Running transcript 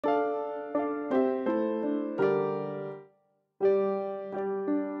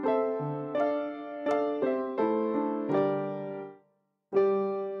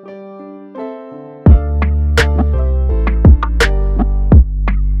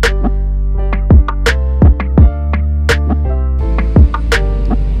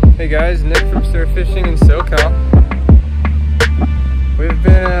guys, Nick from Surf Fishing in SoCal. We've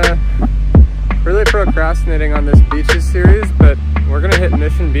been really procrastinating on this beaches series, but we're gonna hit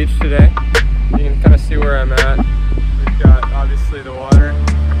Mission Beach today. You can kind of see where I'm at. We've got obviously the water.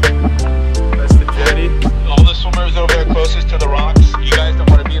 That's the jetty. All the swimmers over there closest to the rocks, you guys don't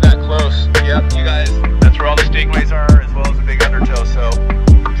want to be that close. Yep, you guys, that's where all the stingrays are, as well as the big undertow, so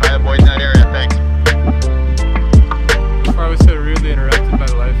try avoiding that area, thanks. Before I was so rudely interrupted by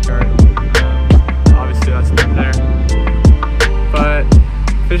the lifeguard. Obviously that's them there. But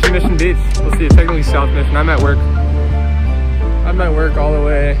fishing Mission Beach, we'll see, technically South Mission. I'm at work. I'm at work all the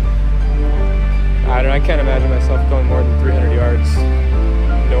way. I don't know, I can't imagine myself going more than 300 yards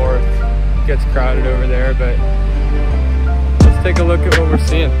north. It gets crowded over there, but let's take a look at what we're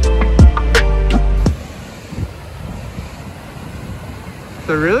seeing.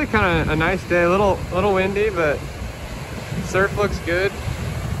 So really kind of a nice day, a little windy, but surf looks good.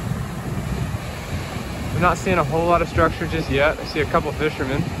 I'm not seeing a whole lot of structure just yet. I see a couple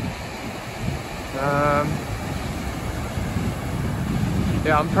fishermen.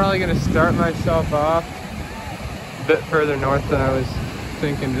 Yeah, I'm probably gonna start myself off a bit further north than I was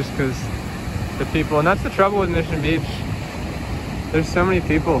thinking, just because the people, and that's the trouble with Mission Beach. There's so many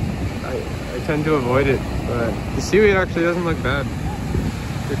people. I tend to avoid it, but the seaweed actually doesn't look bad.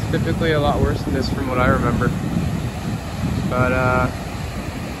 It's typically a lot worse than this from what I remember. But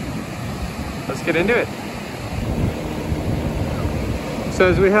let's get into it. So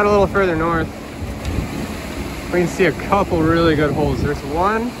as we head a little further north, we can see a couple really good holes. There's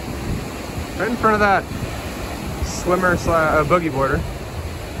one right in front of that swimmer boogie boarder.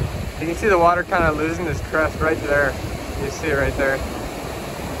 You can see the water kind of losing its crest right there. You see it right there.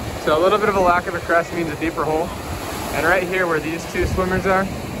 So a little bit of a lack of a crest means a deeper hole. And right here where these two swimmers are,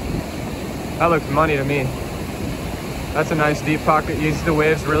 that looks money to me. That's a nice deep pocket. You see the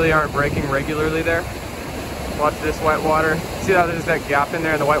waves really aren't breaking regularly there. Watch this white water. See how there's that gap in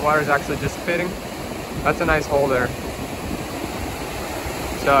there and the white water is actually dissipating? That's a nice hole there.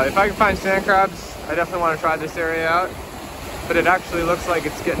 So if I can find sand crabs, I definitely want to try this area out. But it actually looks like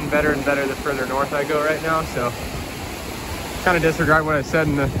it's getting better and better the further north I go right now. So kind of disregard what I said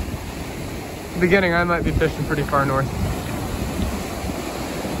in the beginning. I might be fishing pretty far north.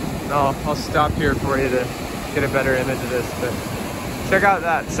 I'll stop here for you to get a better image of this, but check out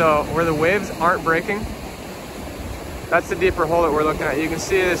that. So where the waves aren't breaking, that's the deeper hole that we're looking at. You can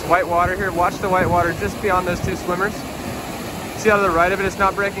see this white water here. Watch the white water just beyond those two swimmers. See how to the right of it, it's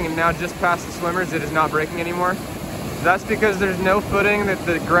not breaking, and now just past the swimmers, it is not breaking anymore. That's because there's no footing, that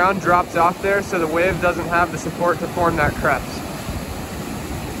the ground drops off there, so the wave doesn't have the support to form that crest.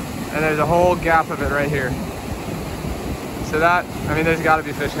 And there's a whole gap of it right here. So that, I mean, there's gotta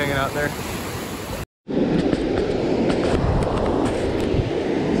be fish hanging out there.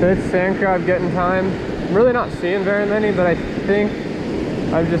 So it's sand crab getting time. I'm really not seeing very many, but I think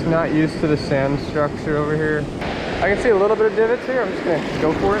I'm just not used to the sand structure over here. I can see a little bit of divots here. I'm just gonna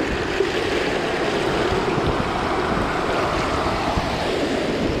go for it.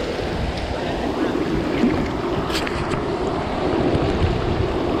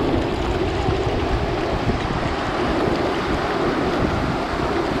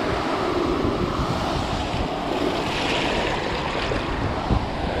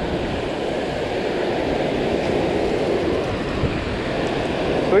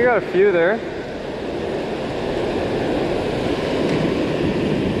 We got a few there.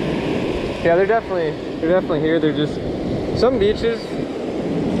 Yeah, they're definitely here. They're just, some beaches,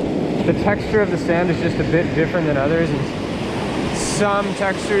 the texture of the sand is just a bit different than others, and some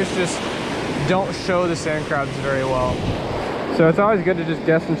textures just don't show the sand crabs very well. So it's always good to just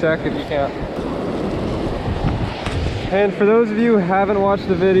guess and check if you can't. And for those of you who haven't watched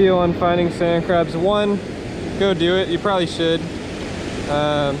the video on finding sand crabs, one, go do it. You probably should.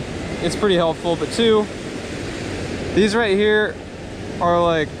 It's pretty helpful, but two, these right here are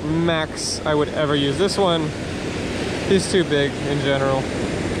like max I would ever use. This one, he's too big in general.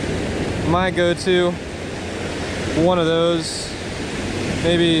 My go-to, one of those,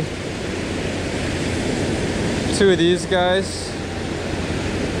 maybe two of these guys.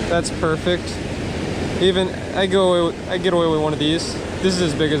 That's perfect. Even I get away with one of these. This is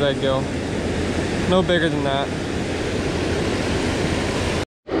as big as I'd go. No bigger than that.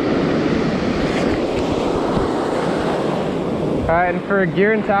 Alright, and for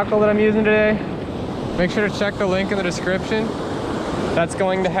gear and tackle that I'm using today, make sure to check the link in the description. That's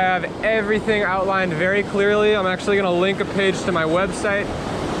going to have everything outlined very clearly. I'm actually going to link a page to my website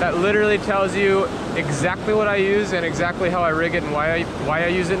that literally tells you exactly what I use and exactly how I rig it and why I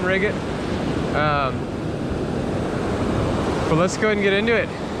use it and rig it. But let's go ahead and get into it.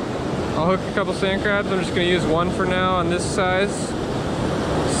 I'll hook a couple sand crabs. I'm just gonna use one for now on this size.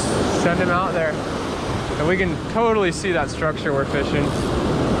 Send him out there. And we can totally see that structure we're fishing.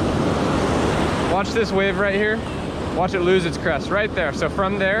 Watch this wave right here. Watch it lose its crest right there. So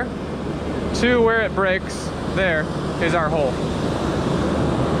from there to where it breaks, there is our hole.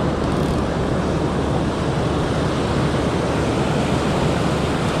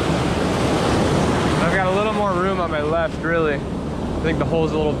 I've got a little more room on my left, really. I think the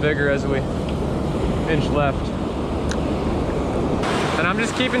hole's a little bigger as we inch left. And I'm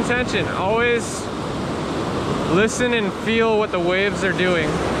just keeping tension. Always listen and feel what the waves are doing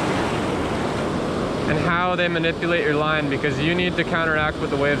and how they manipulate your line, because you need to counteract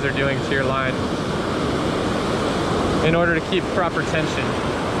what the waves are doing to your line in order to keep proper tension.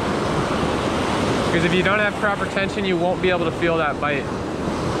 Because if you don't have proper tension, you won't be able to feel that bite.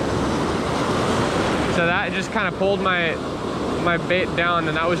 So that just kind of pulled my bait down,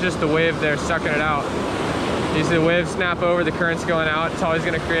 and that was just the wave there sucking it out. You see the wave snap over, the current's going out. It's always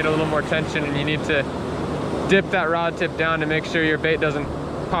going to create a little more tension, and you need to dip that rod tip down to make sure your bait doesn't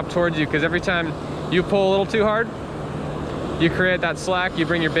pop towards you, because every time you pull a little too hard, you create that slack, you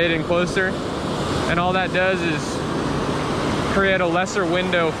bring your bait in closer, and all that does is create a lesser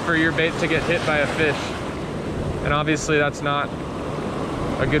window for your bait to get hit by a fish. And obviously that's not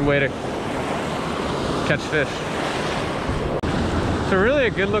a good way to catch fish. It's a really a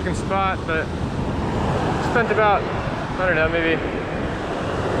good looking spot, but spent about, I don't know, maybe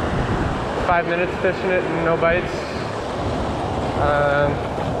 5 minutes fishing it and no bites.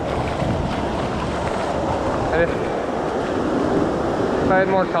 And if I had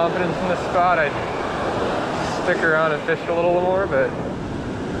more confidence in this spot, I'd stick around and fish a little more, but I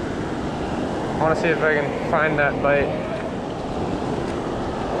want to see if I can find that bite.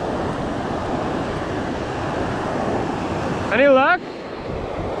 Any luck?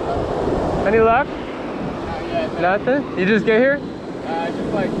 Any luck? Not yet. Nothing? You just get here?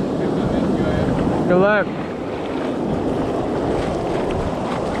 Just like 15 minutes ago, yeah. Good luck.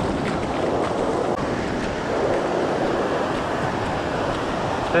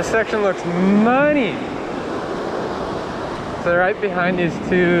 This section looks money. So right behind these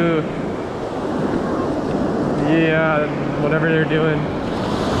two, yeah, whatever they're doing.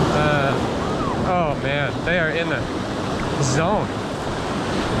 Oh man, they are in the zone.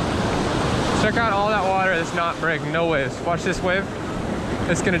 Check out all that water that's not breaking, no waves. Watch this wave,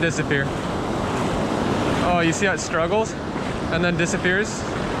 it's gonna disappear. Oh, you see how it struggles and then disappears?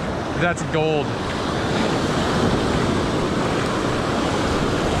 That's gold.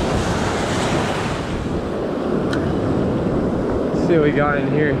 Let's see what we got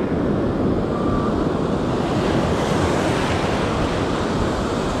in here.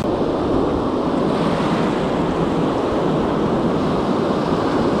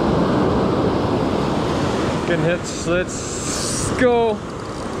 Getting hits, let's go.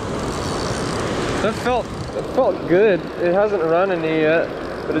 That felt good. It hasn't run any yet,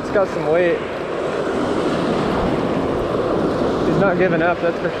 but it's got some weight. He's not giving up,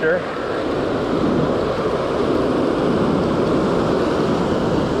 that's for sure.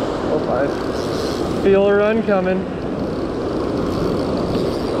 Oh, I feel a run coming.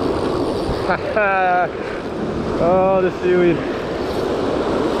 Oh, the seaweed.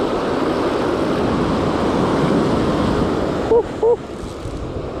 Woo, woo.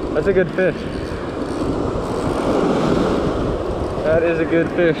 That's a good fish. That is a good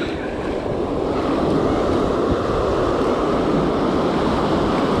fish.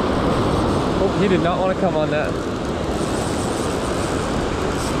 Oh, he did not want to come on that.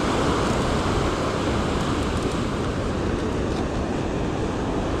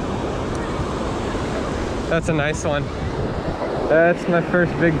 That's a nice one. That's my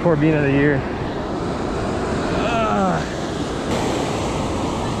first big Corbina of the year.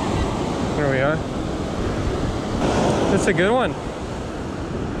 There we are. That's a good one.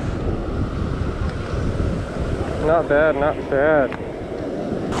 Not bad, not bad.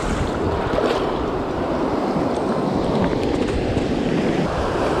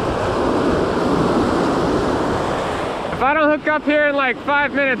 If I don't hook up here in like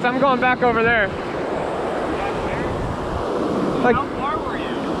 5 minutes, I'm going back over there. Like, how far were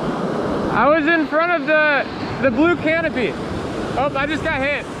you? I was in front of the blue canopy. Oh, I just got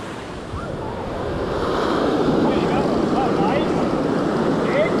hit.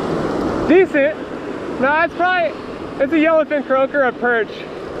 Decent. No, it's probably, it's a yellowfin croaker, a perch.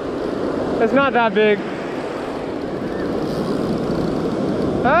 It's not that big.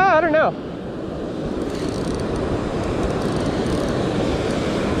 I don't know.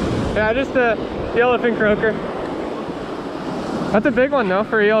 Yeah, just a yellowfin croaker. That's a big one though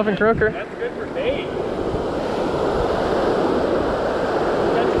for a yellowfin croaker. That's good for bait.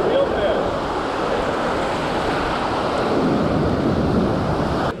 That's a real fish.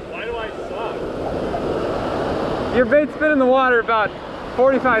 Why do I suck? Your bait's been in the water about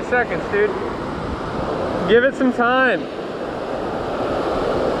 45 seconds, dude. Give it some time.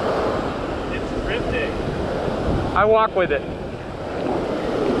 It's drifting. I walk with it.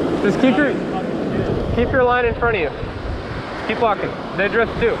 Just keep your line in front of you. Keep walking. They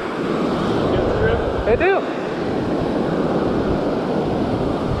drift too. They do.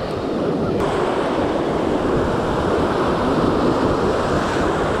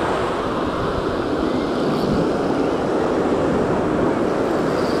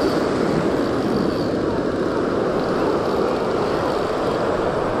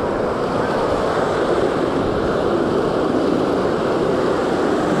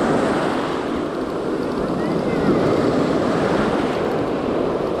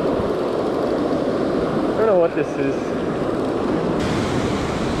 I don't know what this is.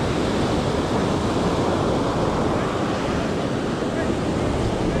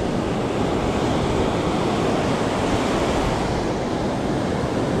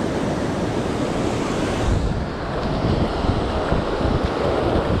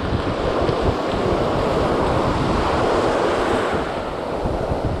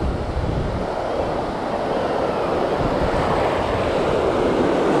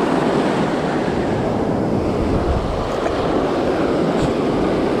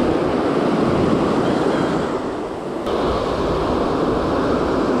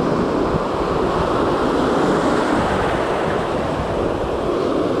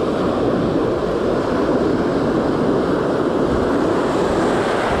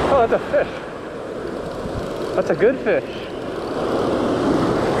 Oh, that's a fish. That's a good fish.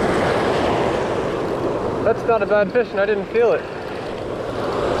 That's not a bad fish and I didn't feel it.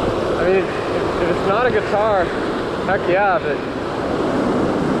 I mean, if it's not a guitar, heck yeah, but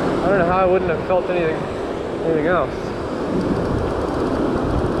I don't know how I wouldn't have felt anything else.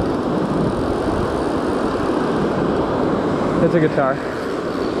 It's a guitar.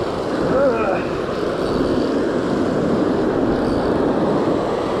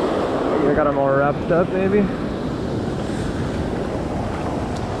 I got them all wrapped up, maybe.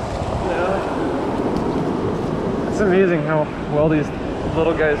 Yeah. It's amazing how well these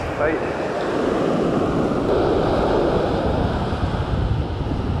little guys fight.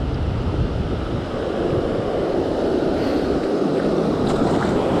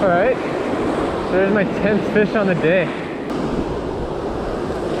 All right, so there's my 10th fish on the day.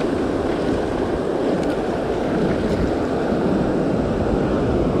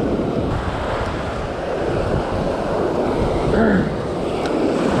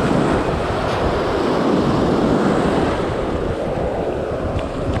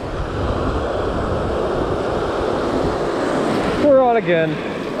 We're on again.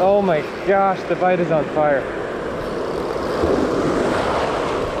 Oh my gosh, the bite is on fire.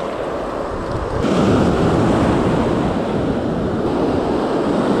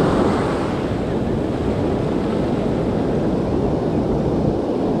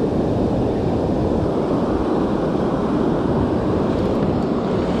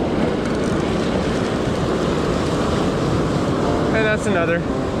 And that's another.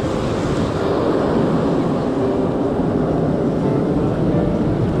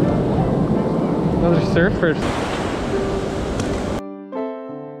 Another surfer.